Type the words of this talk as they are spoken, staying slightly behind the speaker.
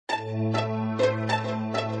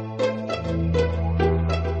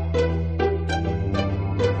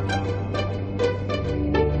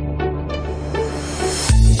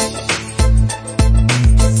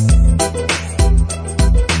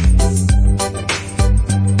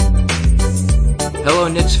Hello,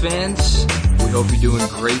 Knicks fans. We hope you're doing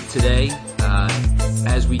great today.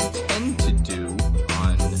 As we tend to do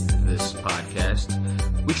on this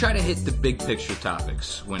podcast, we try to hit the big picture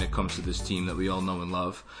topics when it comes to this team that we all know and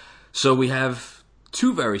love. So we have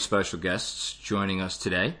two very special guests joining us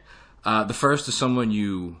today. The first is someone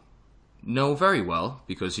you know very well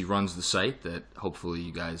because he runs the site that hopefully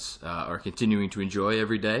you guys are continuing to enjoy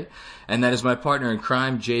every day. And that is my partner in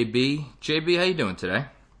crime, JB. JB, how you doing today?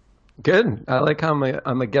 Good. I like how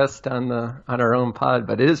I'm a guest on our own pod,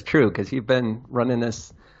 but it is true because you've been running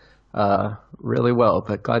this really well.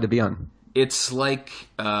 But glad to be on. It's like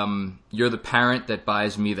you're the parent that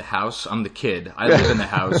buys me the house. I'm the kid. I live in the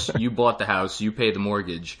house. You bought the house. You pay the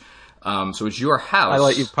mortgage. So it's your house. I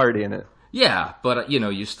let you party in it. Yeah, but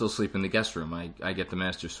you still sleep in the guest room. I get the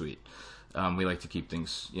master suite. We like to keep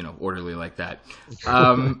things orderly like that.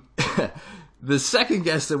 The second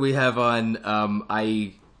guest that we have on,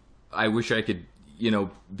 I wish I could,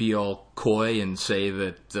 be all coy and say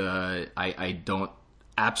that I don't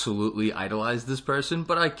absolutely idolize this person,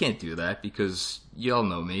 but I can't do that because y'all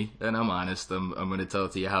know me and I'm honest. I'm going to tell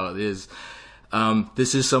it to you how it is.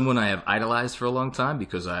 This is someone I have idolized for a long time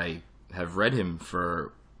because I have read him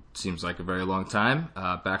for seems like a very long time.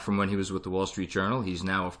 Back from when he was with the Wall Street Journal, he's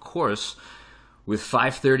now, of course, with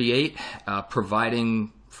 538,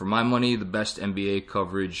 providing, for my money, the best NBA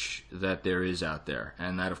coverage that there is out there.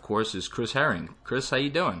 And that, of course, is Chris Herring. Chris, how you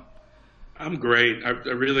doing? I'm great. I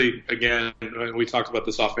really, again, we talked about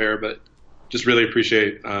this off air, but just really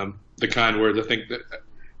appreciate the kind words. I think that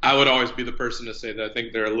I would always be the person to say that I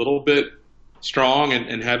think they're a little bit strong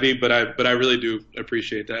and heavy, but I really do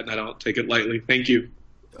appreciate that, and I don't take it lightly. Thank you.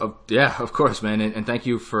 Yeah, of course, man, and thank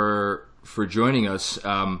you for joining us.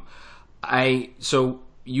 So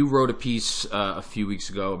you wrote a piece a few weeks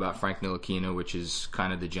ago about Frank Ntilikina, which is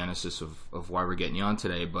kind of the genesis of why we're getting you on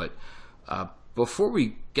today. But before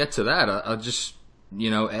we get to that, I'll just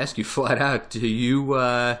ask you flat out: do you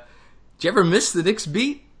ever miss the Knicks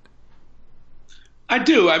beat? I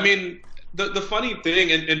do. I mean, the funny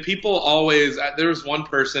thing, and people always, there was one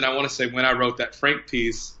person, I want to say when I wrote that Frank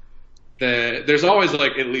piece, that there's always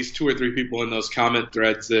like at least 2 or 3 people in those comment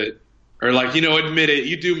threads that are like, admit it,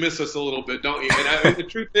 you do miss us a little bit, don't you? And the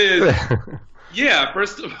truth is, yeah,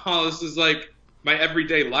 first of all, this is like my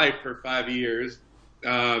everyday life for 5 years,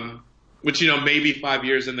 which, maybe 5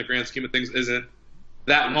 years in the grand scheme of things isn't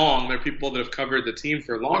that long. There are people that have covered the team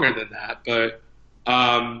for longer than that. But,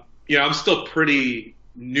 I'm still pretty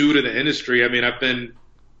new to the industry. I mean, I've been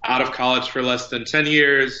out of college for less than 10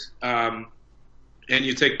 years. And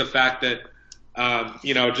you take the fact that,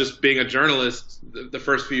 just being a journalist, the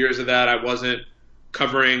first few years of that, I wasn't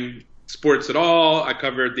covering sports at all. I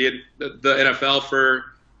covered the NFL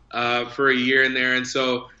for a year in there. And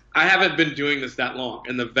so I haven't been doing this that long.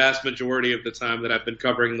 And the vast majority of the time that I've been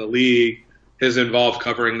covering the league has involved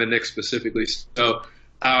covering the Knicks specifically. So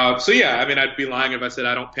yeah, I mean, I'd be lying if I said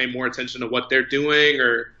I don't pay more attention to what they're doing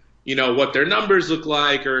or, what their numbers look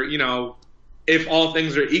like or, if all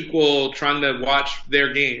things are equal, trying to watch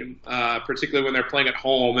their game, particularly when they're playing at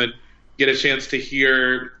home and get a chance to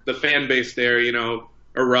hear the fan base there,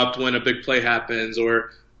 erupt when a big play happens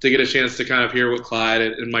or to get a chance to kind of hear what Clyde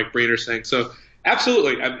and Mike Breen are saying. So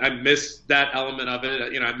absolutely, I miss that element of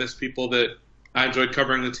it. I miss people that I enjoyed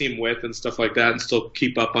covering the team with and stuff like that and still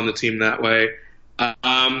keep up on the team that way.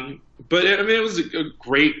 But it was a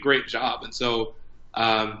great job. And so,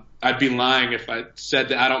 I'd be lying if I said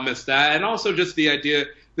that I don't miss that. And also just the idea,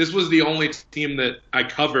 this was the only team that I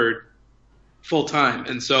covered full time.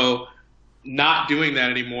 And so not doing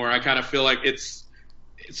that anymore, I kind of feel like it's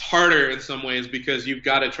harder in some ways because you've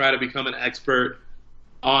got to try to become an expert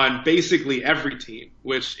on basically every team,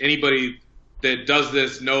 which anybody that does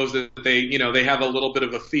this knows that they have a little bit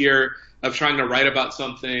of a fear of trying to write about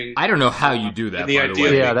something. I don't know how you do that, by the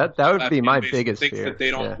way. Yeah, that would be my biggest fear. That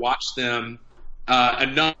they don't watch them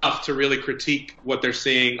enough to really critique what they're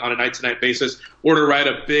seeing on a night-to-night basis or to write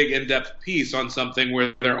a big in-depth piece on something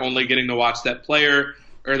where they're only getting to watch that player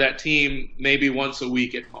or that team maybe once a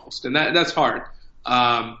week at most. And that's hard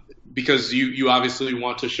because you obviously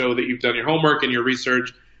want to show that you've done your homework and your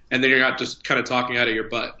research and then you're not just kind of talking out of your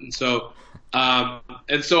butt. And so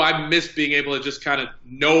I miss being able to just kind of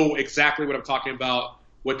know exactly what I'm talking about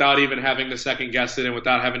without even having to second guess it and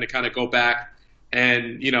without having to kind of go back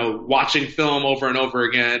and, watching film over and over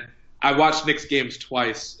again. I watched Knicks games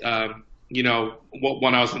twice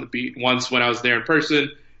when I was on the beat, once when I was there in person,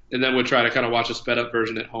 and then would try to kind of watch a sped up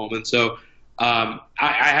version at home. And so I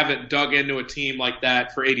haven't dug into a team like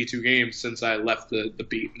that for 82 games since I left the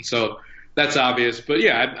beat. And so that's obvious. But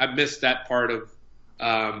yeah, I missed that part of,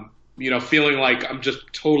 feeling like I'm just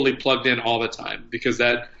totally plugged in all the time, because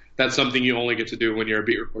that's something you only get to do when you're a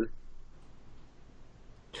beat reporter.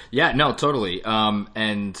 Yeah, no, totally.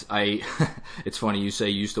 And it's funny you say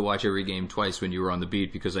you used to watch every game twice when you were on the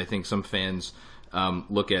beat, because I think some fans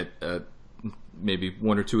look at maybe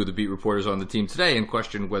one or two of the beat reporters on the team today and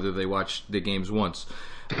question whether they watched the games once.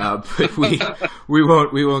 But we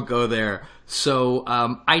won't go there. So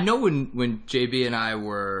I know when JB and I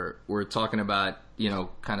were talking about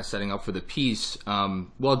kind of setting up for the piece.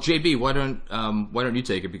 Well, JB, why don't you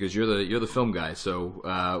take it, because you're the film guy. So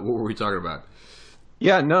what were we talking about?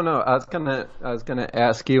 Yeah, no. I was gonna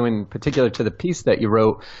ask you in particular to the piece that you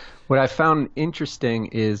wrote. What I found interesting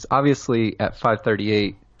is obviously at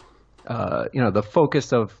 538, the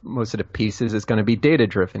focus of most of the pieces is going to be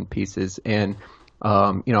data-driven pieces, and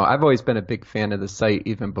I've always been a big fan of the site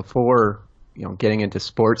even before getting into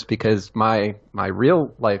sports, because my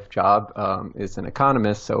real life job is an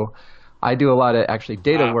economist, so I do a lot of actually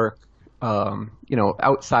data work,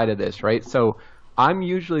 outside of this, right? So I'm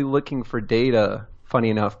usually looking for data, funny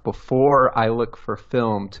enough, before I look for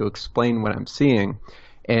film to explain what I'm seeing.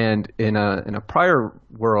 And in a prior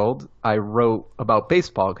world, I wrote about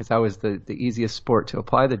baseball because that was the easiest sport to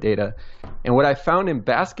apply the data. And what I found in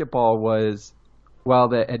basketball was, while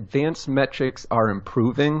the advanced metrics are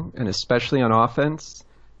improving, and especially on offense,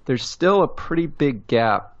 there's still a pretty big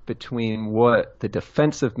gap between what the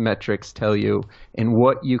defensive metrics tell you and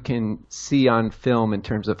what you can see on film in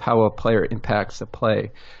terms of how a player impacts a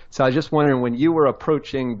play. So I was just wondering, when you were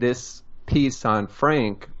approaching this piece on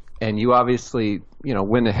Frank, and you obviously,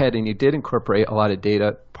 went ahead and you did incorporate a lot of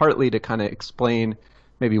data, partly to kind of explain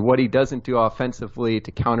maybe what he doesn't do offensively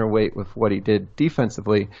to counterweight with what he did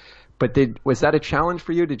defensively. But was that a challenge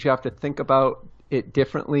for you? Did you have to think about it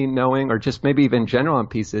differently, knowing, or just maybe even general on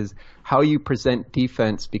pieces, how you present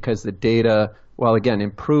defense, because the data, while again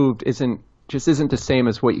improved, isn't the same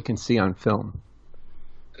as what you can see on film?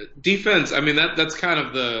 Defense, I mean, that's kind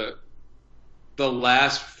of the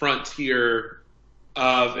last frontier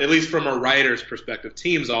of, at least from a writer's perspective.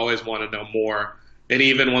 Teams always want to know more, and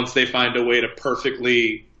even once they find a way to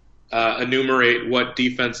perfectly enumerate what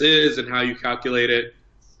defense is and how you calculate it,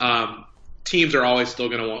 teams are always still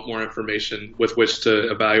going to want more information with which to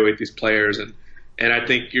evaluate these players, and I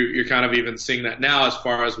think you're kind of even seeing that now, as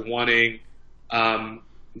far as wanting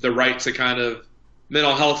the right to kind of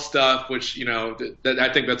mental health stuff, which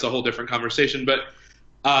I think that's a whole different conversation. But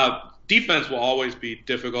defense will always be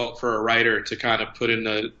difficult for a writer to kind of put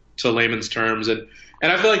into layman's terms, and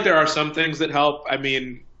I feel like there are some things that help. I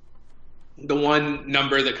mean, the one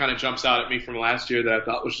number that kind of jumps out at me from last year that I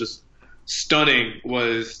thought was just stunning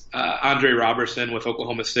was Andre Robertson with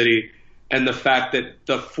Oklahoma City, and the fact that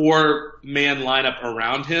the 4-man lineup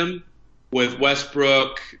around him, with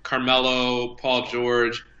Westbrook, Carmelo, Paul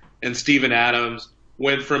George, and Steven Adams,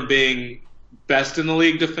 went from being best in the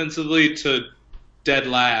league defensively to dead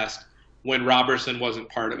last when Robertson wasn't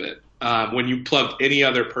part of it. When you plugged any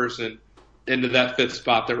other person into that 5th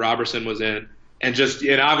spot that Robertson was in, and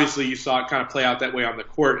obviously you saw it kind of play out that way on the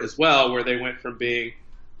court as well, where they went from being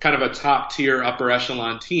kind of a top tier upper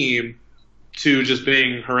echelon team to just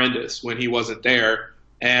being horrendous when he wasn't there,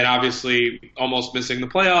 and obviously almost missing the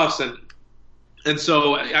playoffs. And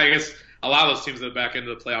so I guess a lot of those teams that are back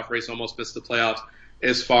into the playoff race almost missed the playoffs,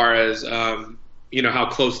 as far as how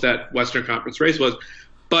close that Western Conference race was.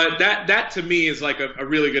 But that to me is like a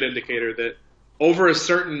really good indicator that over a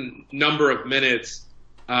certain number of minutes,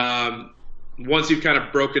 once you've kind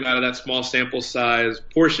of broken out of that small sample size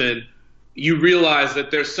portion, you realize that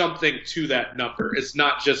there's something to that number. It's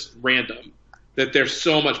not just random, that they're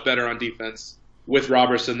so much better on defense with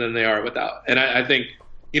Robertson than they are without. And I think,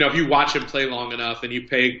 if you watch him play long enough and you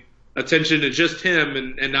pay attention to just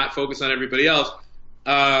him and not focus on everybody else,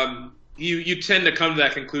 you tend to come to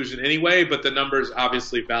that conclusion anyway, but the numbers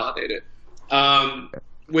obviously validate it.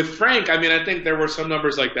 With Frank, I mean, I think there were some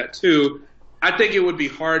numbers like that too. I think it would be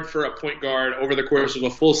hard for a point guard over the course of a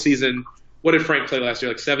full season. What did Frank play last year?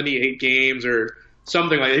 Like 78 games or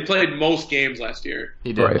something like that. He played most games last year.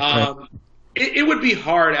 He did. It would be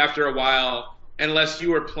hard after a while, unless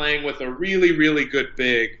you were playing with a really, really good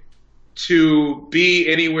big, to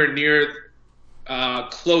be anywhere near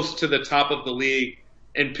close to the top of the league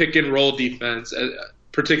in pick and roll defense,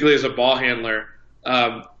 particularly as a ball handler,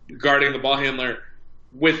 guarding the ball handler,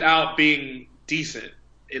 without being decent,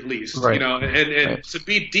 at least. Right. And to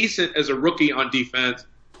be decent as a rookie on defense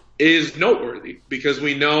is noteworthy because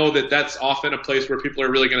we know that that's often a place where people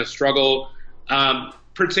are really going to struggle,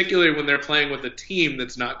 particularly when they're playing with a team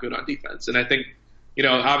that's not good on defense. And I think,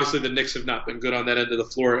 obviously the Knicks have not been good on that end of the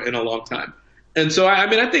floor in a long time. And so,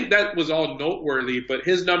 I think that was all noteworthy, but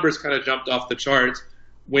his numbers kind of jumped off the charts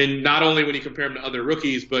not only when you compare him to other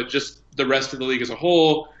rookies, but just the rest of the league as a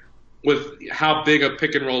whole with how big a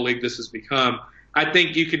pick and roll league this has become. I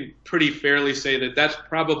think you can pretty fairly say that that's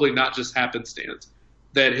probably not just happenstance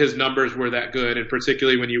that his numbers were that good, and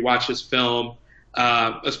particularly when you watch his film,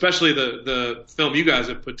 especially the film you guys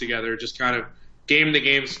have put together, just kind of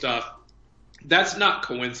game-to-game stuff, that's not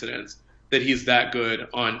coincidence that he's that good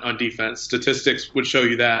on defense. Statistics would show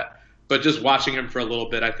you that, but just watching him for a little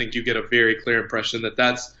bit, I think you get a very clear impression that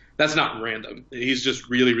that's not random. He's just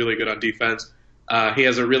really, really good on defense. He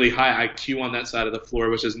has a really high IQ on that side of the floor,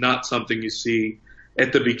 which is not something you see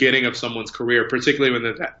at the beginning of someone's career, particularly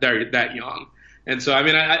when they're that young. And so,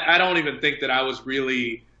 I don't even think that I was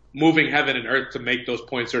really moving heaven and earth to make those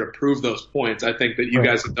points or to prove those points. I think that you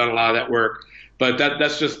guys have done a lot of that work, but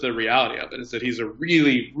that's just the reality of it, is that he's a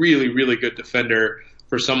really, really, really good defender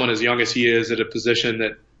for someone as young as he is at a position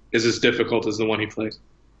that is as difficult as the one he plays.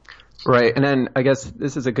 Right. And then I guess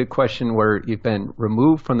this is a good question where you've been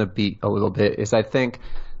removed from the beat a little bit, is I think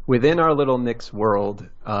within our little Knicks world,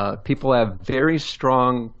 people have very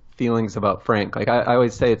strong feelings about Frank. Like I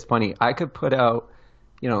always say, it's funny. I could put out,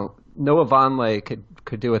 Noah Vonleh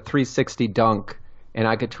could do a 360 dunk, and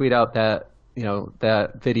I could tweet out that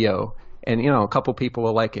video, and a couple people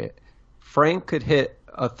will like it. Frank could hit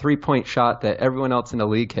a 3-point shot that everyone else in the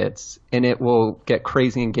league hits, and it will get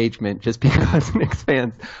crazy engagement just because Knicks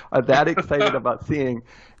fans are that excited about seeing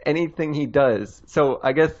anything he does. So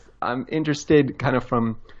I guess I'm interested kind of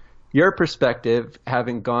from your perspective,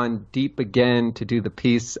 having gone deep again to do the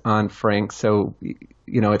piece on Frank. So,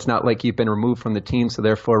 it's not like you've been removed from the team, so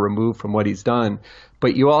therefore removed from what he's done,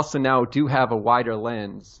 but you also now do have a wider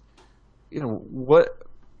lens. I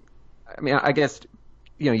guess,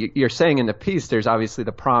 you're saying in the piece, there's obviously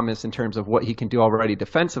the promise in terms of what he can do already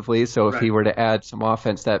defensively. So if he were to add some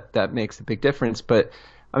offense, that makes a big difference. But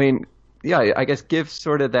I guess give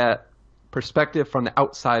sort of that perspective from the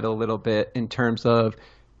outside a little bit in terms of,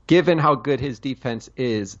 given how good his defense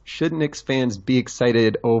is, should Knicks fans be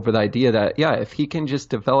excited over the idea that, if he can just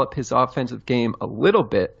develop his offensive game a little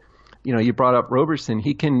bit, you brought up Roberson,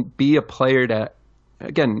 he can be a player that,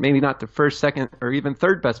 again, maybe not the first, second, or even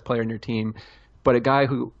third best player in your team, but a guy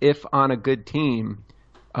who, if on a good team,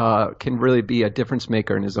 can really be a difference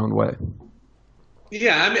maker in his own way.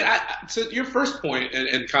 Yeah, to your first point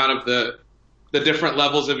and kind of the different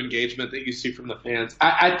levels of engagement that you see from the fans,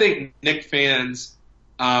 I think Knicks fans,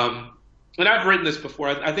 and I've written this before,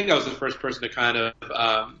 I think I was the first person to kind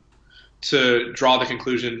of to draw the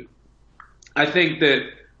conclusion. I think that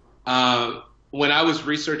when I was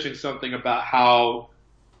researching something about how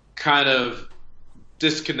kind of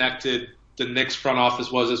disconnected the Knicks front office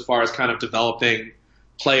was as far as kind of developing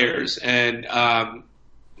players, and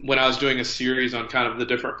when I was doing a series on kind of the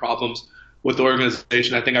different problems with the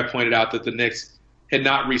organization, I think I pointed out that the Knicks had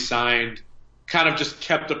not re-signed, kind of just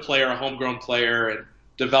kept a player, a homegrown player, and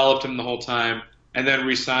developed him the whole time, and then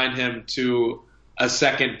re-signed him to a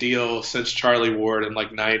second deal since Charlie Ward in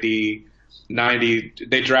like 90.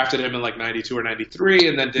 They drafted him in like 92 or 93,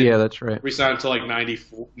 and then that's right. re-signed him to like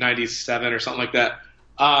 97 or something like that.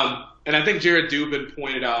 And I think Jared Dubin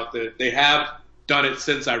pointed out that they have done it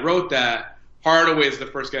since I wrote that. Hardaway is the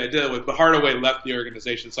first guy I did it with, but Hardaway left the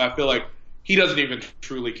organization, so I feel like he doesn't even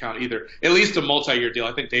truly count either. At least a multi-year deal.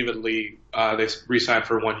 I think David Lee, they re-signed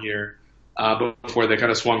for 1 year before they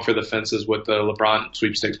kind of swung for the fences with the LeBron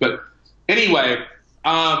sweepstakes. But anyway,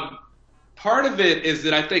 part of it is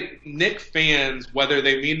that I think Knicks fans, whether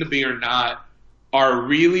they mean to be or not, are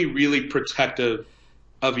really, really protective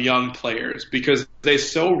of young players because they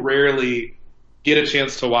so rarely get a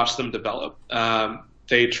chance to watch them develop.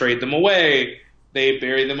 They trade them away. They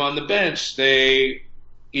bury them on the bench. They,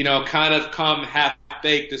 kind of come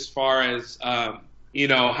half-baked as far as,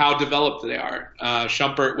 how developed they are.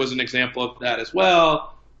 Shumpert was an example of that as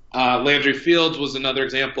well. Landry Fields was another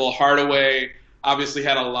example. Hardaway obviously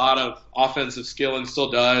had a lot of offensive skill and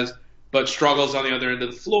still does, but struggles on the other end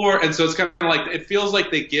of the floor. And so it's kind of like it feels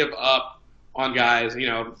like they give up on guys.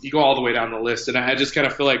 You go all the way down the list, and I just kind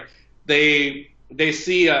of feel like they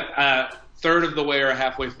see a third of the way or a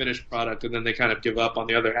halfway finished product, and then they kind of give up on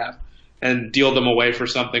the other half and deal them away for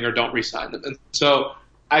something or don't re-sign them. And so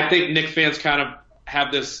I think Knicks fans kind of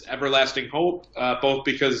have this everlasting hope, both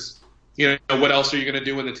because, what else are you going to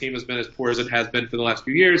do when the team has been as poor as it has been for the last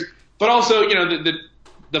few years? But also,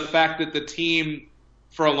 the fact that the team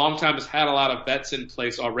for a long time has had a lot of vets in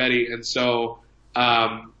place already, and so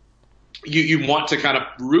you want to kind of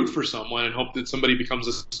root for someone and hope that somebody becomes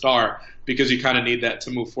a star because you kind of need that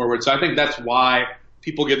to move forward. So I think that's why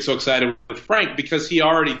people get so excited with Frank, because he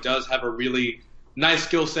already does have a really nice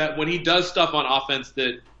skill set. When he does stuff on offense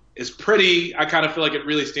that is pretty, I kind of feel like it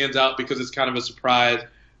really stands out because it's kind of a surprise.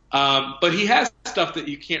 But he has stuff that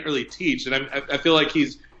you can't really teach. And I feel like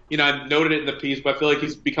he's, I've noted it in the piece, but I feel like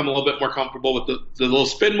he's become a little bit more comfortable with the little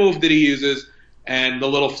spin move that he uses and the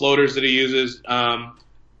little floaters that he uses.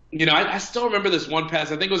 I still remember this one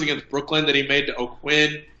pass, I think it was against Brooklyn, that he made to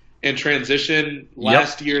O'Quinn in transition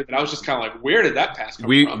last year, that I was just kind of like, where did that pass come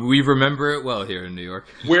from? We remember it well here in New York.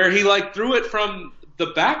 Where he threw it from the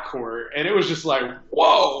backcourt, and it was just like,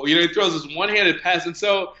 whoa, he throws this one-handed pass. And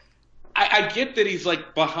so I get that he's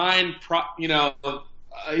behind,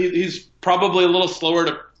 he's probably a little slower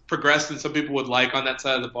to progress than some people would like on that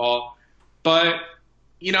side of the ball. But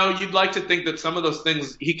you'd like to think that some of those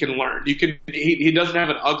things he can learn. He doesn't have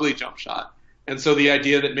an ugly jump shot. And so the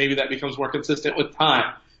idea that maybe that becomes more consistent with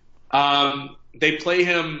time. They play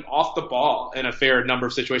him off the ball in a fair number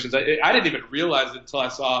of situations. I didn't even realize it until I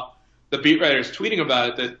saw the beat writers tweeting about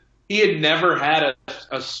it that he had never had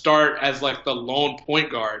a start as the lone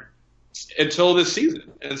point guard until this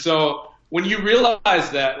season. And so when you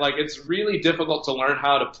realize that, it's really difficult to learn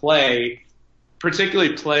how to play,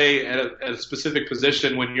 particularly play at a specific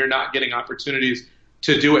position when you're not getting opportunities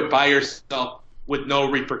to do it by yourself with no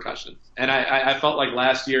repercussions. And I felt like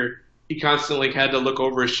last year he constantly had to look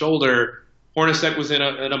over his shoulder. Hornacek was in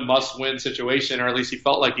a must-win situation, or at least he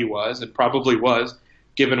felt like he was, and probably was,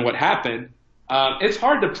 given what happened. It's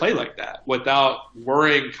hard to play like that without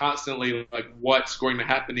worrying constantly what's going to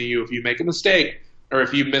happen to you if you make a mistake, or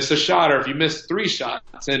if you miss a shot, or if you miss 3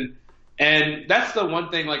 shots. And that's the one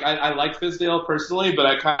thing, I like Fizdale personally, but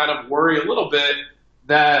I kind of worry a little bit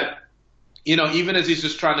that, even as he's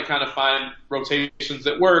just trying to kind of find rotations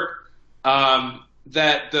that work,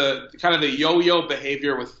 that the kind of the yo-yo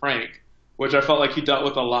behavior with Frank, which I felt like he dealt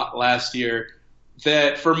with a lot last year,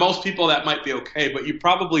 that for most people that might be okay, but you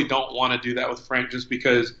probably don't want to do that with Frank just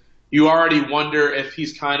because you already wonder if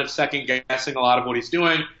he's kind of second-guessing a lot of what he's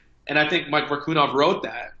doing. And I think Mike Varkunov wrote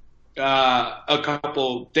that a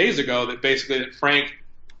couple days ago, that basically that Frank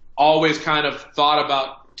always kind of thought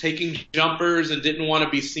about taking jumpers and didn't want to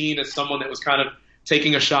be seen as someone that was kind of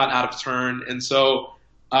taking a shot out of turn. And so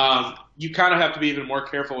you kind of have to be even more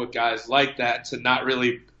careful with guys like that to not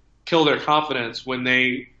really kill their confidence when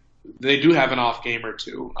they do have an off game or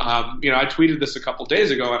two. I tweeted this a couple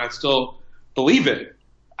days ago, and I still believe it.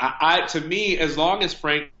 To me, as long as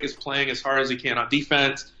Frank is playing as hard as he can on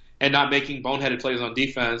defense and not making boneheaded plays on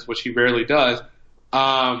defense, which he rarely does,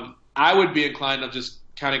 I would be inclined to just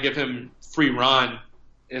kind of give him free run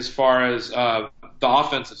as far as the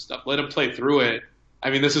offensive stuff. Let him play through it. I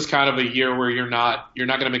mean, this is kind of a year where you're not going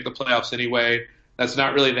to make the playoffs anyway. That's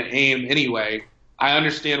not really the aim anyway. I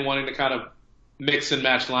understand wanting to kind of mix and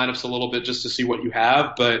match lineups a little bit just to see what you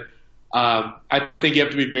have, but I think you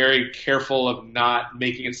have to be very careful of not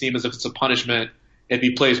making it seem as if it's a punishment if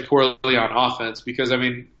he plays poorly on offense, because, I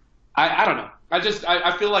mean, I don't know.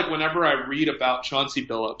 I feel like whenever I read about Chauncey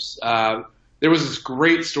Billups, there was this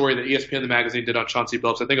great story that ESPN the magazine did on Chauncey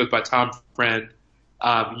Billups. I think it was by Tom Friend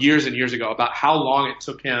years and years ago, about how long it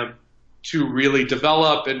took him to really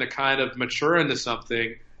develop and to kind of mature into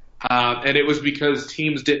something. And it was because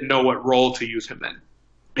teams didn't know what role to use him in.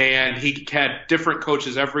 And he had different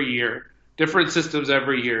coaches every year, different systems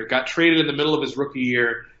every year, got traded in the middle of his rookie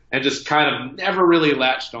year, and just kind of never really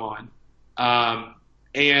latched on.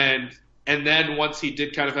 And then once he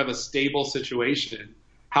did kind of have a stable situation,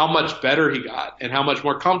 how much better he got and how much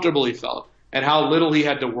more comfortable he felt and how little he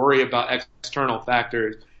had to worry about external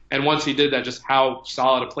factors. And once he did that, just how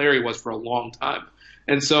solid a player he was for a long time.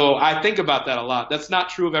 And so I think about that a lot. That's not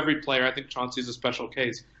true of every player. I think Chauncey's a special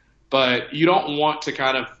case. But you don't want to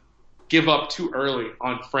kind of give up too early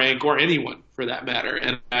on Frank or anyone for that matter.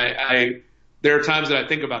 And there are times that I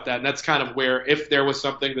think about that. And that's kind of where, if there was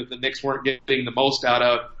something that the Knicks weren't getting the most out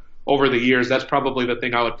of over the years, that's probably the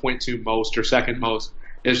thing I would point to most or second most,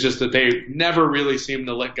 is just that they never really seemed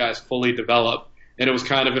to let guys fully develop. And it was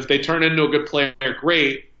kind of, if they turn into a good player,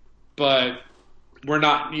 great, but we're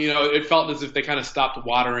not, it felt as if they kind of stopped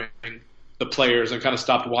watering the players and kind of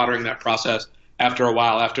stopped watering that process after a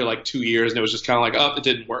while, after like 2 years. And it was just kind of like, oh, it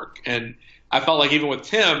didn't work. And I felt like even with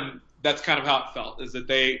Tim, that's kind of how it felt, is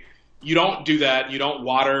that you don't do that. You don't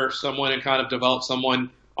water someone and kind of develop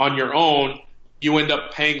someone on your own. You end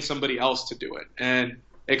up paying somebody else to do it. And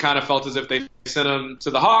it kind of felt as if they sent him to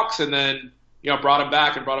the Hawks, and then brought him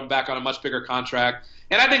back on a much bigger contract.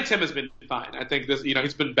 And I think Tim has been fine. I think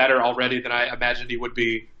he's been better already than I imagined he would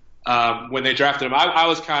be when they drafted him. I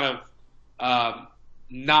was kind of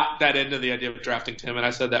not that into the idea of drafting Tim, and I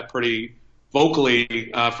said that pretty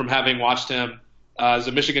vocally from having watched him as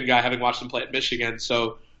a Michigan guy, having watched him play at Michigan.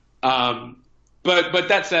 So, but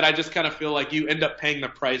that said, I just kind of feel like you end up paying the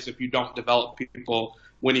price if you don't develop people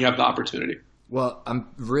when you have the opportunity. Well, I'm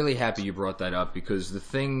really happy you brought that up, because the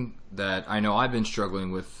thing that I know I've been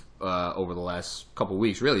struggling with over the last couple of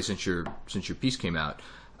weeks, really since your piece came out,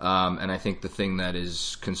 and I think the thing that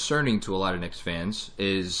is concerning to a lot of Knicks fans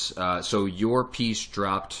is so your piece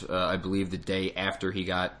dropped, I believe, the day after he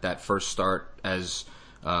got that first start as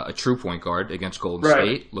a true point guard against Golden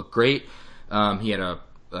State. Looked great. He had a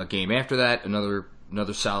game after that, another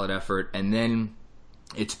solid effort, and then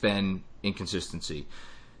it's been inconsistency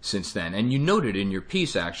since then. And you noted in your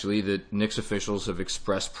piece, actually, that Knicks officials have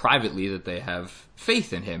expressed privately that they have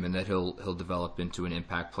faith in him and that he'll develop into an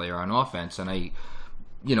impact player on offense. And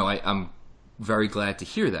I'm very glad to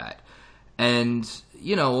hear that. And,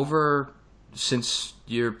 since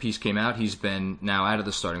your piece came out, he's been now out of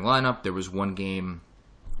the starting lineup. There was one game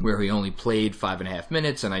where he only played 5.5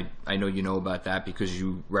 minutes, and I know you know about that because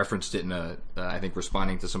you referenced it in I think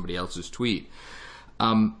responding to somebody else's tweet.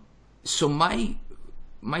 So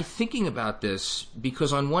my thinking about this,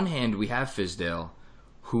 because on one hand we have Fizdale,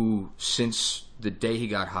 who since the day he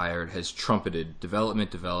got hired has trumpeted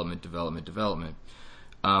development,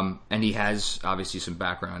 and he has obviously some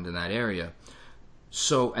background in that area.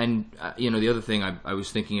 So, and the other thing I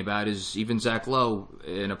was thinking about is even Zach Lowe,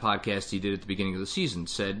 in a podcast he did at the beginning of the season,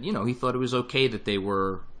 said he thought it was okay that they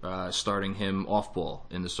were starting him off ball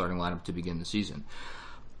in the starting lineup to begin the season.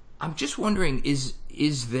 I'm just wondering,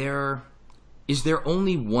 is there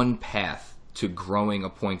only one path to growing a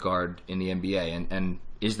point guard in the NBA, and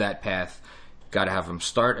is that path got to have him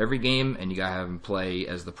start every game and you got to have him play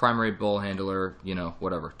as the primary ball handler,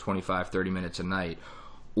 25, 30 minutes a night?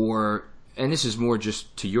 Or, and this is more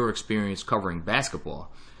just to your experience covering basketball,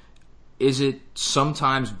 is it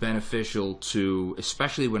sometimes beneficial to,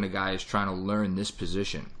 especially when a guy is trying to learn this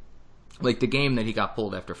position, like the game that he got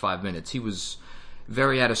pulled after 5 minutes, he was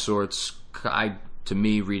very out of sorts. To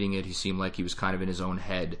me, reading it, he seemed like he was kind of in his own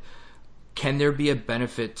head. Can there be a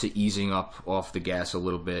benefit to easing up off the gas a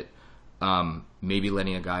little bit, maybe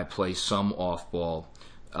letting a guy play some off ball?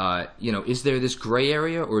 Is there this gray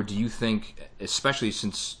area, or do you think, especially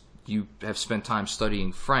since you have spent time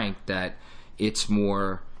studying Frank, that it's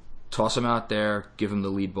more toss him out there, give him the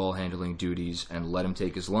lead ball handling duties, and let him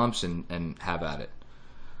take his lumps and have at it?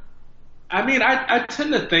 I mean, I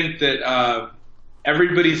tend to think that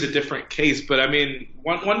everybody's a different case, but I mean,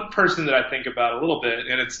 one person that I think about a little bit,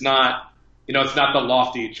 and it's not the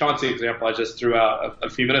lofty Chauncey example I just threw out a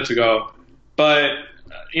few minutes ago, but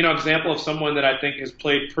example of someone that I think has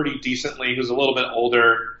played pretty decently, who's a little bit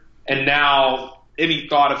older, and now any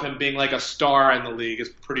thought of him being like a star in the league is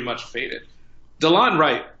pretty much faded. DeLon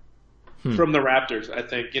Wright from the Raptors, I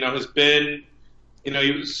think, has been,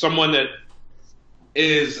 he was someone that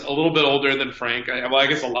is a little bit older than Frank. I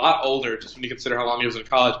guess a lot older, just when you consider how long he was in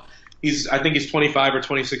college. I think he's 25 or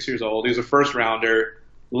 26 years old. He was a first rounder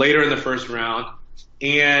later in the first round.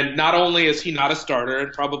 And not only is he not a starter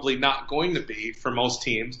and probably not going to be for most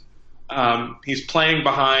teams, he's playing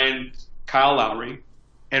behind Kyle Lowry.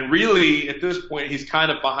 And really, at this point, he's kind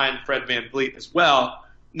of behind Fred VanVleet as well.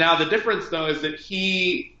 Now, the difference, though, is that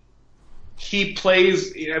he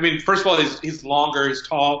plays, first of all, he's longer, he's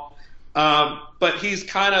tall, but he's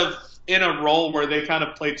kind of in a role where they kind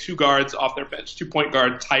of play two guards off their bench, 2 point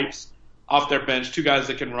guard types off their bench, two guys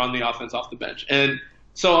that can run the offense off the bench. And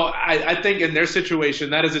so I think in their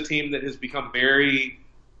situation, that is a team that has become very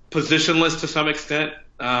positionless to some extent.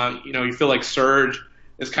 You feel like Serge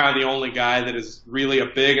is kind of the only guy that is really a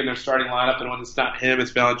big in their starting lineup, and when it's not him,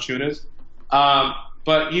 it's Valanciunas.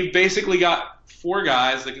 But you've basically got 4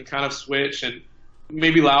 guys that can kind of switch, and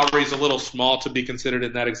maybe Lowry's a little small to be considered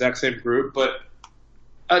in that exact same group, but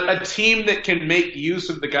a team that can make use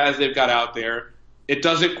of the guys they've got out there. It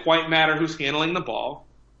doesn't quite matter who's handling the ball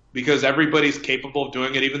because everybody's capable of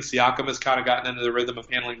doing it. Even Siakam has kind of gotten into the rhythm of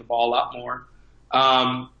handling the ball a lot more.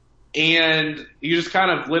 And you just kind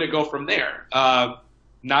of let it go from there.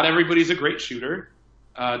 Not everybody's a great shooter.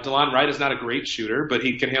 DeLon Wright is not a great shooter, but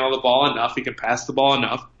he can handle the ball enough. He can pass the ball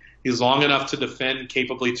enough. He's long enough to defend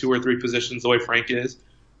capably 2 or 3 positions the way Frank is.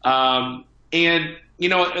 And,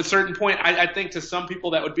 at a certain point, I think to some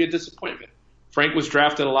people that would be a disappointment. Frank was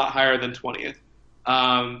drafted a lot higher than 20th.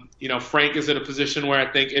 Frank is in a position where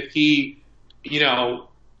I think if he,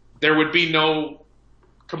 there would be no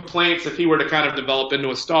complaints if he were to kind of develop into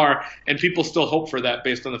a star, and people still hope for that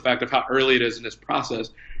based on the fact of how early it is in his process.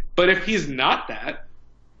 But if he's not that,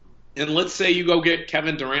 and let's say you go get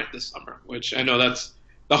Kevin Durant this summer, which I know that's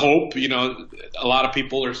the hope. A lot of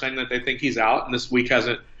people are saying that they think he's out, and this week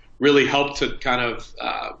hasn't really helped to kind of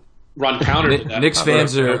run counter to that. Knicks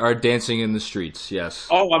fans are dancing in the streets, yes.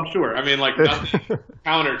 Oh, I'm sure. I mean, like, nothing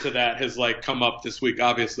counter to that has, like, come up this week.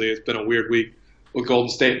 Obviously, it's been a weird week with Golden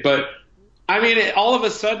State. But, I mean, all of a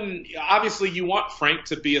sudden, obviously, you want Frank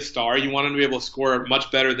to be a star. You want him to be able to score much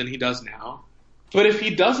better than he does now. But if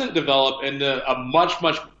he doesn't develop into a much,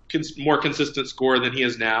 much more consistent scorer than he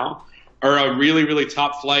is now, or a really, really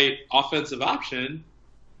top-flight offensive option,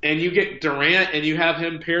 and you get Durant and you have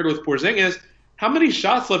him paired with Porzingis, how many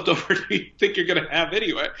shots left over do you think you're going to have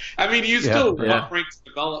anyway? I mean, you still want Frank to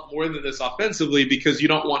develop more than this offensively because you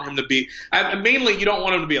don't want him to be – mainly you don't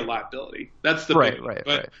want him to be a liability. That's the big thing.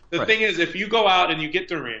 But the thing is, if you go out and you get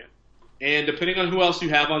Durant, and depending on who else you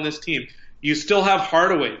have on this team, you still have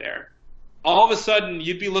Hardaway there. All of a sudden,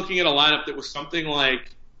 you'd be looking at a lineup that was something like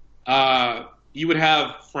you would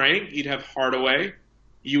have Frank, you'd have Hardaway,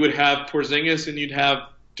 you would have Porzingis, and you'd have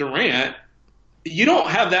Durant. You don't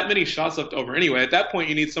have that many shots left over anyway. At that point,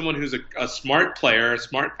 you need someone who's a smart player, a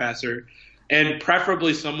smart passer, and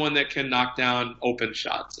preferably someone that can knock down open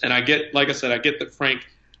shots. And I get that Frank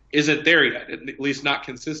isn't there yet, at least not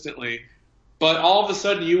consistently. But all of a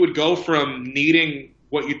sudden, you would go from needing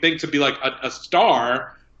what you think to be like a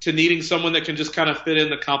star to needing someone that can just kind of fit in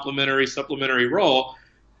the complementary, supplementary role.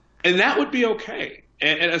 And that would be okay.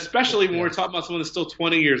 And especially when we're talking about someone that's still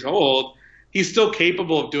 20 years old, he's still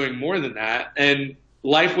capable of doing more than that, and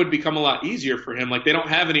life would become a lot easier for him. Like, they don't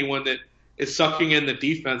have anyone that is sucking in the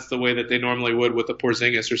defense the way that they normally would with a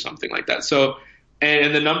Porzingis or something like that. So,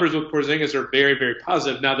 and the numbers with Porzingis are very, very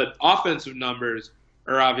positive. Now, the offensive numbers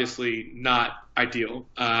are obviously not ideal,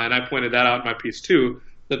 and I pointed that out in my piece too,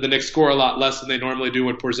 that the Knicks score a lot less than they normally do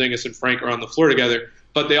when Porzingis and Frank are on the floor together,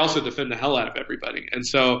 but they also defend the hell out of everybody. And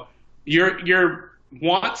so your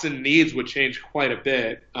wants and needs would change quite a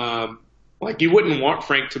bit. Like, you wouldn't want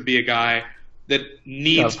Frank to be a guy that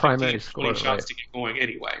needs 15, 20 shots to get going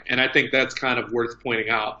anyway. And I think that's kind of worth pointing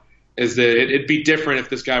out, is that it'd be different if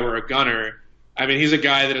this guy were a gunner. I mean, he's a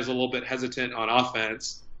guy that is a little bit hesitant on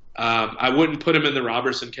offense. I wouldn't put him in the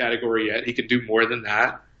Robertson category yet. He could do more than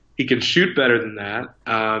that. He can shoot better than that.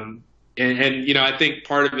 And I think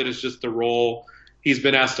part of it is just the role he's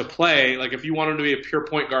been asked to play. Like, if you want him to be a pure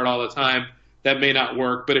point guard all the time, that may not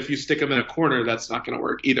work, but if you stick him in a corner, that's not going to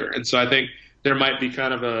work either. And so I think there might be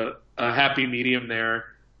kind of a happy medium there.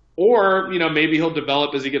 Or, maybe he'll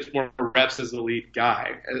develop as he gets more reps as the lead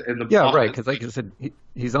guy. Right, because like I said,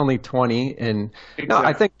 he's only 20. And exactly. No,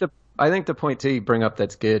 I think the point to bring up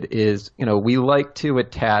that's good is, we like to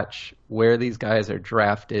attach where these guys are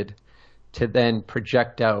drafted to then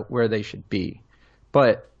project out where they should be.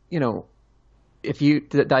 But,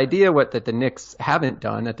 the idea that the Knicks haven't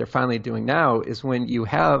done that they're finally doing now is when you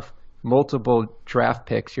have multiple draft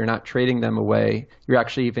picks, you're not trading them away. You're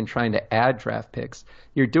actually even trying to add draft picks.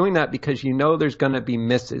 You're doing that because there's going to be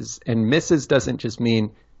misses, and misses doesn't just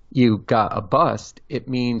mean you got a bust. It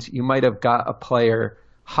means you might have got a player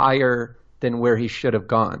higher than where he should have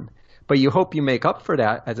gone. But you hope you make up for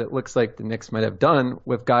that, as it looks like the Knicks might have done,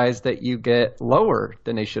 with guys that you get lower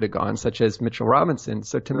than they should have gone, such as Mitchell Robinson.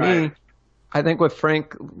 So to me, I think with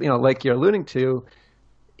Frank, like you're alluding to,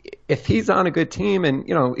 if he's on a good team, and,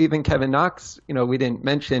 even Kevin Knox, we didn't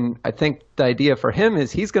mention, I think the idea for him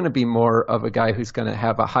is he's going to be more of a guy who's going to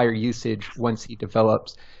have a higher usage once he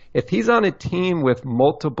develops. If he's on a team with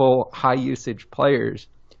multiple high usage players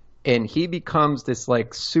and he becomes this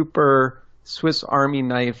like super Swiss Army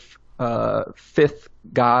knife fifth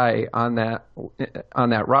guy on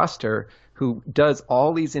that roster who does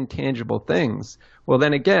all these intangible things, well,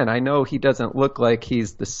 then again, I know he doesn't look like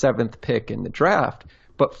he's the 7th pick in the draft,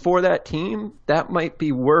 but for that team, that might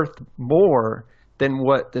be worth more than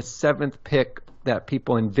what the 7th pick that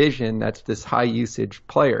people envision that's this high usage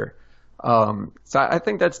player. So I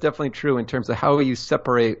think that's definitely true in terms of how you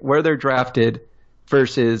separate where they're drafted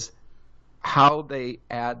versus how they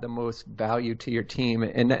add the most value to your team.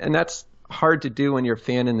 And that's hard to do when you're a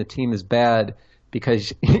fan and the team is bad,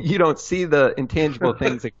 because you don't see the intangible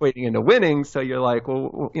things equating into winning. So you're like,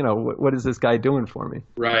 well, what is this guy doing for me?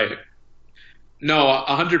 Right. No,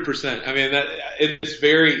 100%. I mean, it's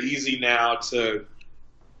very easy now to,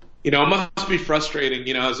 it must be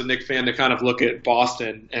frustrating, as a Knicks fan to kind of look at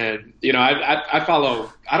Boston. And, I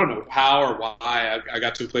follow, I don't know how or why I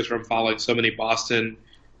got to a place where I'm following so many Boston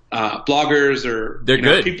bloggers or they're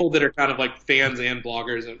good people that are kind of like fans and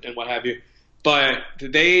bloggers and what have you. But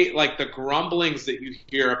they, like, the grumblings that you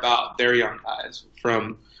hear about their young guys,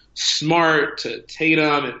 from Smart to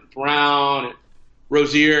Tatum and Brown and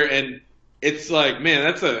Rozier, and it's like, man,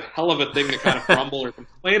 that's a hell of a thing to kind of grumble or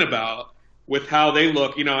complain about with how they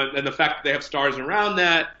look, and the fact that they have stars around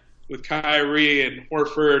that with Kyrie and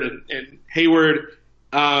Horford and Hayward.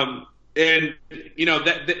 And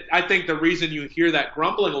I think the reason you hear that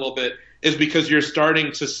grumbling a little bit is because you're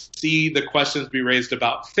starting to see the questions be raised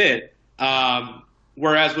about fit.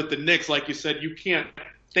 Whereas with the Knicks, like you said, you can't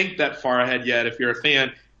think that far ahead yet if you're a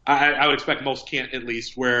fan. I would expect most can't, at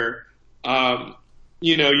least, where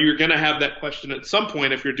you're going to have that question at some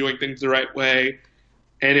point if you're doing things the right way,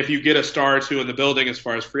 and if you get a star or two in the building as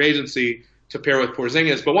far as free agency to pair with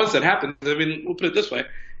Porzingis. But once that happens, I mean, we'll put it this way: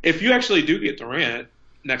 if you actually do get Durant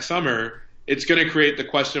next summer, it's going to create the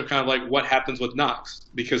question of kind of like what happens with Knox,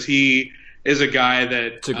 because he is a guy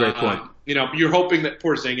that. It's a great point. You're hoping that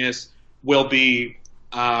Porzingis will be,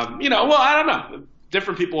 I don't know.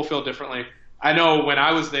 Different people will feel differently. I know when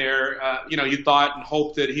I was there, you thought and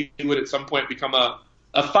hoped that he would at some point become a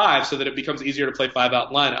five, so that it becomes easier to play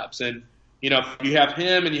 5-out lineups. And, if you have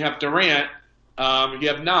him and you have Durant, you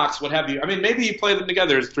have Knox, what have you. I mean, maybe you play them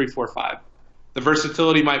together as 3-4-5. The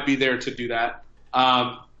versatility might be there to do that.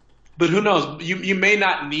 But who knows? You may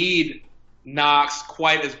not need Knox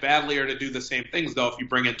quite as badly or to do the same things, though, if you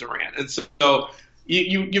bring in Durant. And so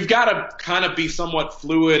you've got to kind of be somewhat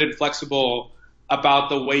fluid and flexible about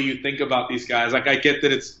the way you think about these guys. Like, I get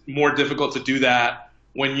that it's more difficult to do that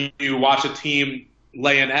when you watch a team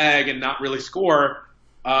lay an egg and not really score,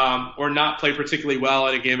 or not play particularly well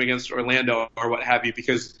in a game against Orlando or what have you,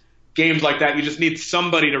 because games like that, you just need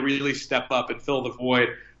somebody to really step up and fill the void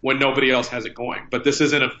when nobody else has it going. But this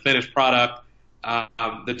isn't a finished product.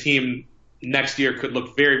 The team next year could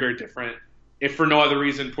look very, very different, if for no other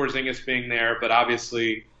reason Porzingis being there, but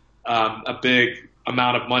obviously a big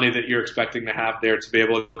amount of money that you're expecting to have there to be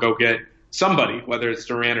able to go get somebody, whether it's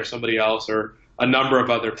Durant or somebody else or a number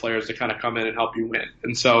of other players to kind of come in and help you win.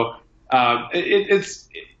 And so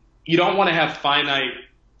you don't want to have finite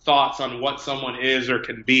thoughts on what someone is or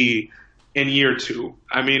can be in year two.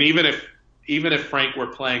 I mean, even if Frank were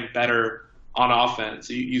playing better on offense,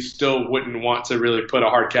 you still wouldn't want to really put a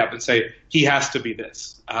hard cap and say he has to be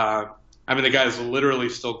this. I mean, the guy is literally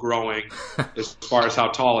still growing as far as how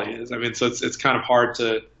tall he is. I mean, so it's kind of hard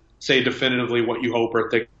to say definitively what you hope or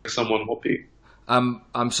think someone will be.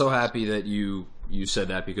 I'm so happy that you said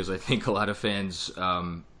that, because I think a lot of fans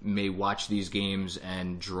may watch these games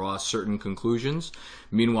and draw certain conclusions.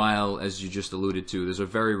 Meanwhile, as you just alluded to, there's a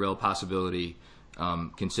very real possibility,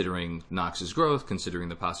 considering Knox's growth, considering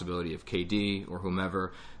the possibility of KD or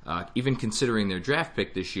whomever, even considering their draft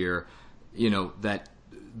pick this year, that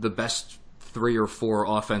the best 3 or 4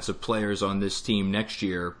 offensive players on this team next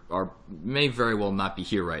year may very well not be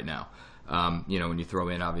here right now. When you throw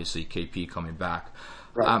in, obviously, KP coming back.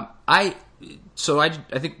 Right. I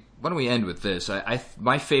think, why don't we end with this?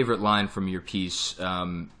 My favorite line from your piece,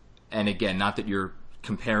 and again, not that you're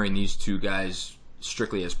comparing these two guys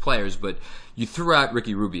strictly as players, but you threw out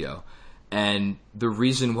Ricky Rubio. And the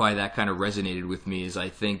reason why that kind of resonated with me is I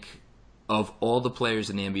think of all the players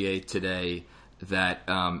in the NBA today that,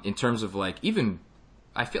 in terms of even,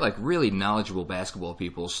 I feel like really knowledgeable basketball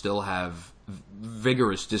people still have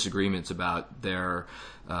vigorous disagreements about their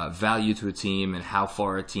value to a team and how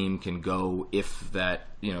far a team can go if that,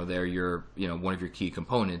 they're your, one of your key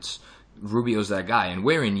components. Rubio's that guy, and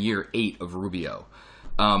we're in year 8 of Rubio.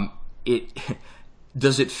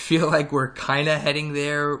 Does it feel like we're kind of heading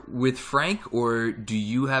there with Frank, or do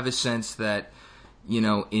you have a sense that,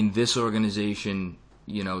 in this organization,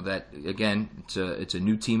 that again, it's a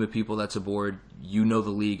new team of people that's aboard. The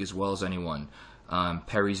league as well as anyone.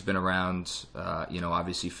 Perry's been around.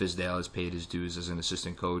 Obviously Fizdale has paid his dues as an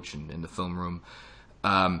assistant coach and in the film room.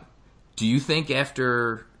 Do you think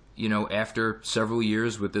after several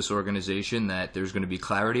years with this organization that there's going to be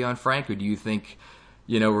clarity on Frank, or do you think,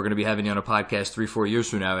 we're going to be having you on a podcast 3-4 years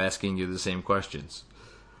from now asking you the same questions?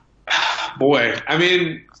 Boy, I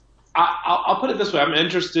mean, I'll put it this way. I'm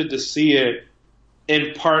interested to see it,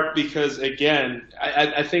 in part because, again,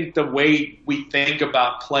 I think the way we think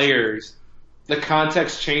about players, the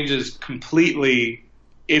context changes completely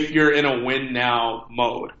if you're in a win now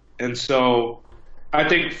mode. And so I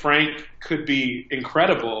think Frank could be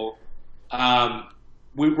incredible.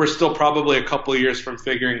 We're still probably a couple of years from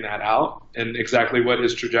figuring that out and exactly what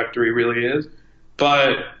his trajectory really is.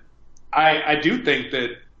 But I do think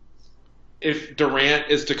that if Durant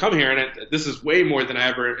is to come here, and this is way more than I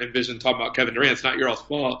ever envisioned talking about Kevin Durant, it's not your all's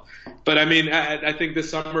fault. But I mean, I think this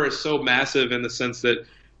summer is so massive in the sense that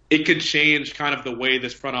it could change kind of the way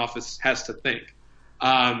this front office has to think.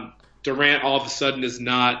 Durant all of a sudden is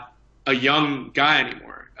not a young guy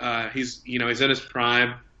anymore. He's in his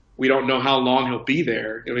prime. We don't know how long he'll be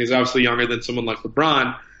there. I mean, he's obviously younger than someone like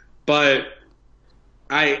LeBron, but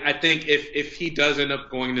I think if he does end up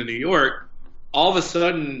going to New York, all of a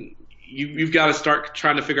sudden you've got to start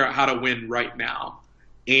trying to figure out how to win right now.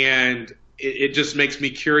 And it just makes me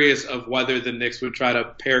curious of whether the Knicks would try to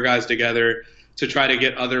pair guys together to try to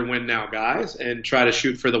get other win now guys and try to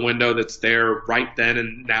shoot for the window that's there right then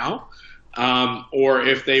and now, or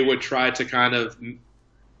if they would try to kind of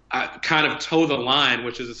toe the line,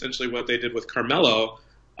 which is essentially what they did with Carmelo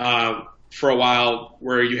for a while,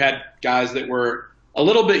 where you had guys that were a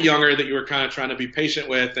little bit younger that you were kind of trying to be patient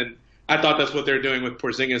with, and I thought that's what they're doing with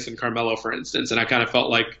Porzingis and Carmelo, for instance, and I kind of felt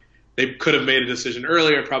like they could have made a decision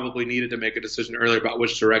earlier, probably needed to make a decision earlier about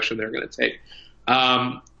which direction they're going to take.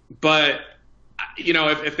 But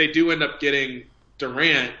if they do end up getting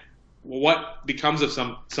Durant, what becomes of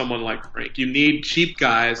someone like Frank? You need cheap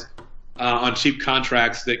guys on cheap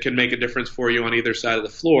contracts that can make a difference for you on either side of the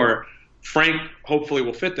floor. Frank hopefully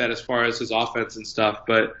will fit that as far as his offense and stuff.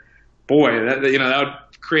 But boy, that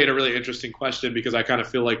would create a really interesting question, because I kind of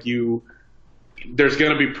feel like there's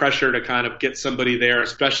going to be pressure to kind of get somebody there,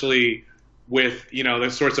 especially with the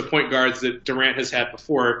sorts of point guards that Durant has had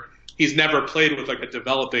before. He's never played with like a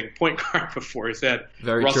developing point guard before. He's had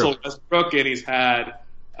Russell Westbrook, and he's had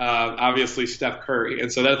obviously Steph Curry,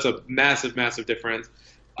 and so that's a massive, massive difference.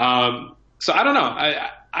 So I don't know.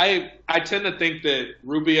 I tend to think that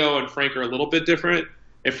Rubio and Frank are a little bit different,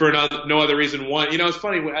 if for no other reason. One, it's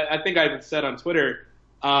funny. I think I even said on Twitter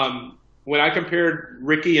when I compared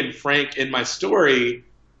Ricky and Frank in my story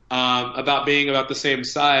about being about the same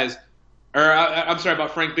size, or I'm sorry,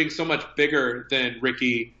 about Frank being so much bigger than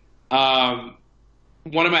Ricky. One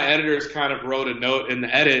of my editors kind of wrote a note in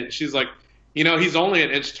the edit. She's like, he's only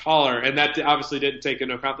an inch taller, and that obviously didn't take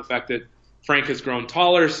into account the fact that Frank has grown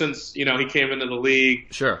taller since he came into the league.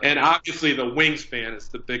 Sure. And obviously the wingspan is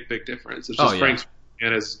the big difference. It's just Frank's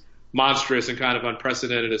wingspan is monstrous and kind of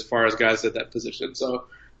unprecedented as far as guys at that position. So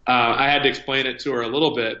I had to explain it to her a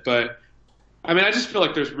little bit, but I mean, I just feel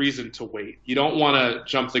like there's reason to wait. You don't want to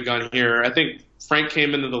jump the gun here. I think Frank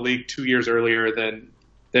came into the league 2 years earlier than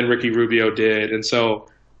Ricky Rubio did, and so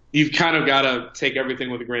you've kind of got to take everything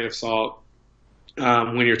with a grain of salt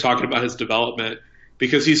when you're talking about his development,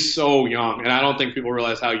 because he's so young, and I don't think people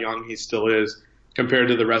realize how young he still is compared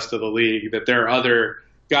to the rest of the league. That there are other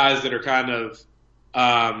guys that are kind of,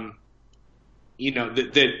 that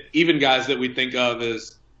even guys that we think of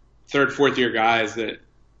as third, fourth year guys that,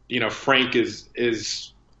 Frank is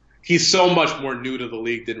he's so much more new to the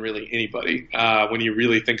league than really anybody when you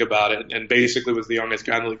really think about it, and basically was the youngest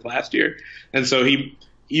guy in the league last year. And so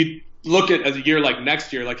you look at as a year like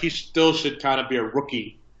next year, like he still should kind of be a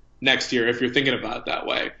rookie next year if you're thinking about it that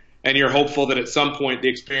way. And you're hopeful that at some point the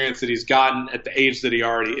experience that he's gotten at the age that he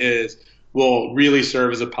already is will really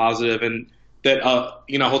serve as a positive, and that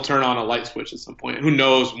he'll turn on a light switch at some point. Who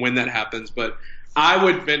knows when that happens, but I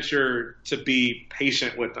would venture to be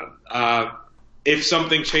patient with him. If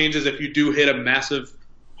something changes, if you do hit a massive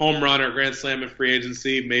home run or grand slam in free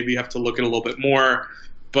agency, maybe you have to look at a little bit more.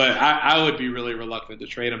 But I would be really reluctant to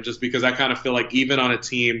trade him, just because I kind of feel like even on a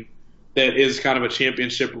team that is kind of a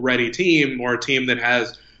championship-ready team, or a team that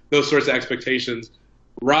has those sorts of expectations,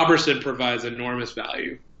 Robertson provides enormous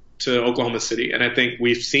value to Oklahoma City. And I think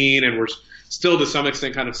we've seen, and we're still to some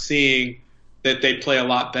extent kind of seeing, that they play a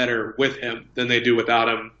lot better with him than they do without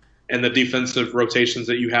him, and the defensive rotations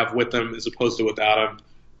that you have with them as opposed to without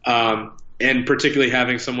him. And particularly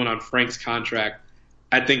having someone on Frank's contract,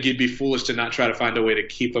 I think you'd be foolish to not try to find a way to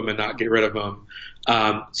keep him and not get rid of him.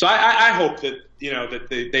 So I hope that,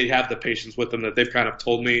 that they have the patience with them that they've kind of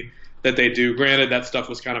told me that they do. Granted, that stuff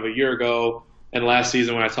was kind of a year ago and last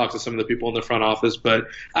season when I talked to some of the people in the front office, but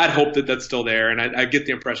I'd hope that that's still there. And I get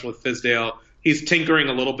the impression with Fizdale, he's tinkering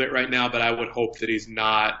a little bit right now, but I would hope that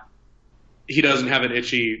he doesn't have an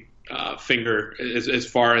itchy finger as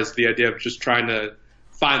far as the idea of just trying to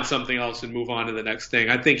find something else and move on to the next thing.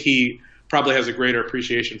 I think he probably has a greater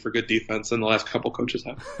appreciation for good defense than the last couple coaches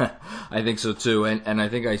have. I think so too, and I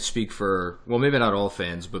think I speak for, well, maybe not all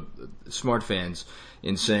fans, but smart fans,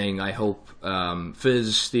 in saying I hope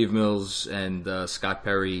Fizz, Steve Mills, and Scott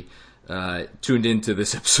Perry tuned into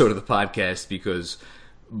this episode of the podcast, because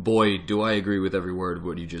boy, do I agree with every word of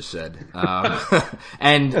what you just said.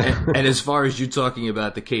 And as far as you talking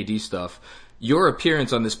about the KD stuff, your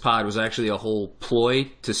appearance on this pod was actually a whole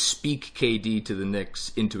ploy to speak KD to the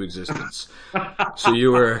Knicks into existence. So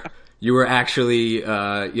you were You were actually,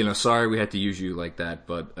 sorry we had to use you like that,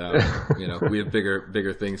 but we have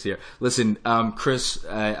bigger things here. Listen, Chris,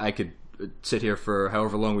 I could sit here for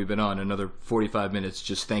however long we've been on, another 45 minutes,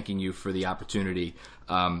 just thanking you for the opportunity.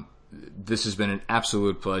 This has been an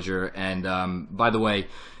absolute pleasure. And by the way,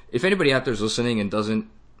 if anybody out there is listening and doesn't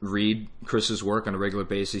read Chris's work on a regular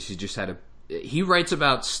basis, he writes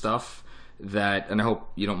about stuff that, and I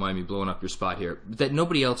hope you don't mind me blowing up your spot here, that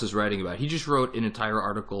nobody else is writing about. He just wrote an entire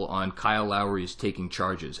article on Kyle Lowry's taking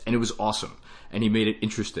charges, and it was awesome, and he made it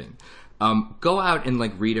interesting. Go out and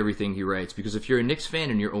read everything he writes, because if you're a Knicks fan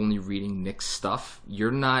and you're only reading Knicks stuff, you're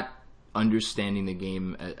not understanding the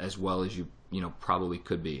game as well as you probably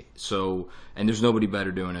could be. So, and there's nobody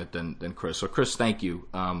better doing it than Chris. So Chris, thank you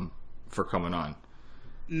for coming on.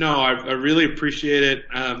 No, I really appreciate it.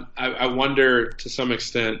 I wonder to some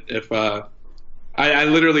extent if I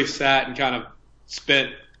literally sat and kind of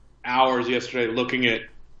spent hours yesterday looking at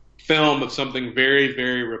film of something very,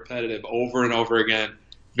 very repetitive over and over again,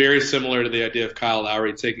 very similar to the idea of Kyle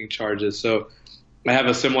Lowry taking charges. So I have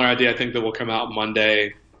a similar idea, I think, that will come out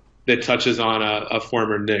Monday that touches on a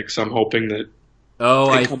former Knick. So I'm hoping that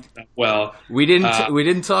it comes out well. We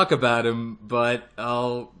didn't talk about him, but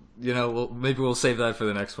maybe we'll save that for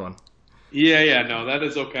the next one. Yeah, no, that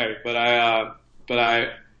is okay. But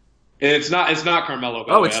it's not Carmelo.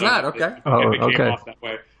 By the way. It's not okay. It came off that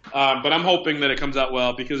way. But I'm hoping that it comes out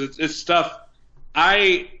well, because it's stuff.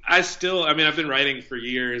 I've been writing for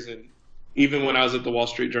years, and even when I was at the Wall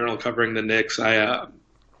Street Journal covering the Knicks, I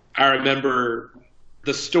remember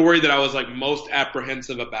the story that I was most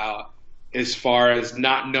apprehensive about, as far as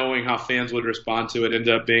not knowing how fans would respond to it, ended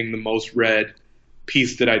up being the most read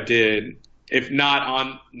piece that I did, if not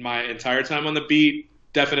on my entire time on the beat,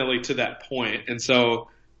 definitely to that point. And so,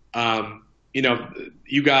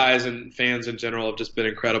 you guys and fans in general have just been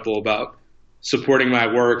incredible about supporting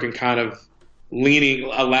my work and kind of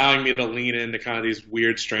allowing me to lean into kind of these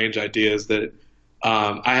weird, strange ideas that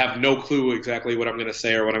I have no clue exactly what I'm going to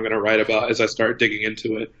say or what I'm going to write about as I start digging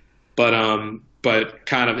into it. But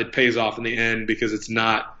kind of it pays off in the end, because it's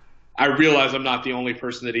not. I realize I'm not the only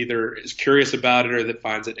person that either is curious about it or that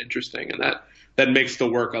finds it interesting, and that makes the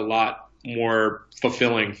work a lot more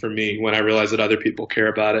fulfilling for me when I realize that other people care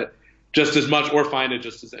about it just as much or find it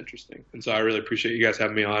just as interesting. And so I really appreciate you guys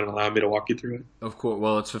having me on and allowing me to walk you through it. Of course.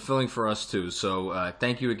 Well, it's fulfilling for us too. So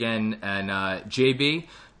thank you again. And JB,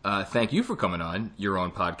 thank you for coming on your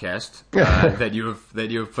own podcast that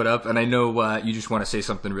you have put up. And I know you just want to say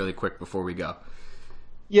something really quick before we go.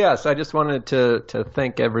 Yes, I just wanted to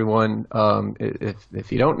thank everyone.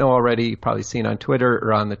 If you don't know already, you've probably seen on Twitter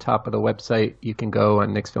or on the top of the website, you can go on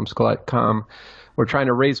knicksfilmschool.com. We're trying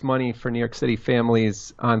to raise money for New York City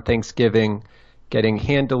families on Thanksgiving, getting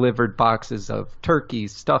hand-delivered boxes of turkey,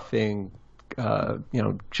 stuffing,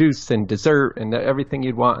 juice and dessert and everything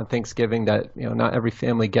you'd want on Thanksgiving that not every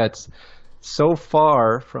family gets. So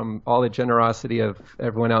far, from all the generosity of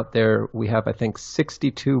everyone out there, we have, I think,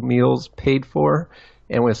 62 meals paid for.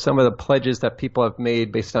 And with some of the pledges that people have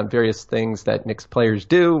made based on various things that Knicks players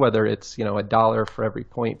do, whether it's $1 for every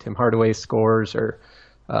point Tim Hardaway scores or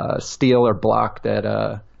steal or block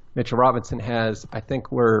that Mitchell Robinson has, I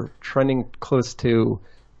think we're trending close to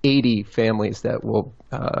 80 families that will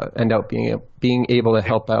end up being able to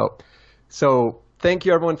help out. So thank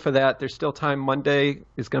you, everyone, for that. There's still time. Monday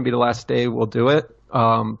is going to be the last day we'll do it.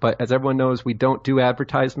 But as everyone knows, we don't do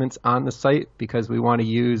advertisements on the site because we want to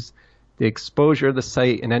use the exposure of the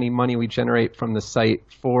site and any money we generate from the site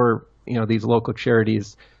for these local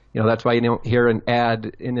charities. That's why you don't hear an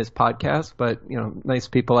ad in this podcast, but nice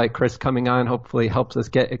people like Chris coming on hopefully helps us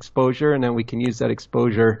get exposure, and then we can use that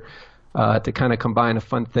exposure to kind of combine a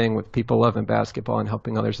fun thing with people loving basketball and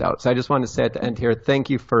helping others out. So I just wanted to say at the end here,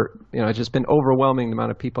 thank you for it's just been overwhelming the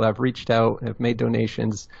amount of people that have reached out and have made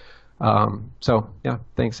donations.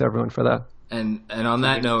 Thanks everyone for that. And on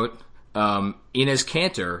that note, Inez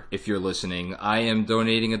Cantor, if you're listening, I am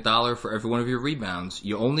donating $1 for every one of your rebounds.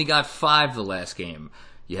 You only got 5 the last game.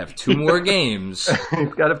 You have 2 more games.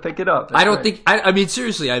 You've got to pick it up. I don't think. I mean,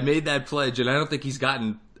 seriously, I made that pledge, and I don't think he's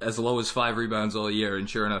gotten as low as 5 rebounds all year. And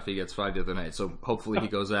sure enough, he gets 5 the other night. So hopefully he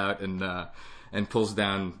goes out and pulls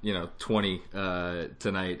down 20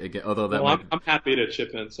 tonight. Again, although I'm happy to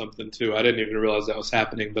chip in something too. I didn't even realize that was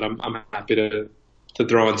happening, but I'm happy to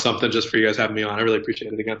throw in something just for you guys having me on. I really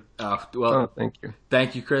appreciate it again. Thank you.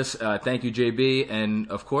 Thank you, Chris. Thank you, JB. And,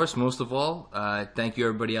 of course, most of all, thank you,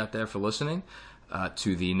 everybody out there, for listening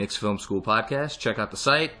to the Knicks Film School podcast. Check out the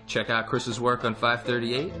site. Check out Chris's work on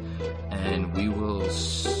 538. And we will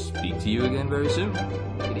speak to you again very soon.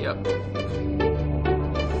 Giddy up.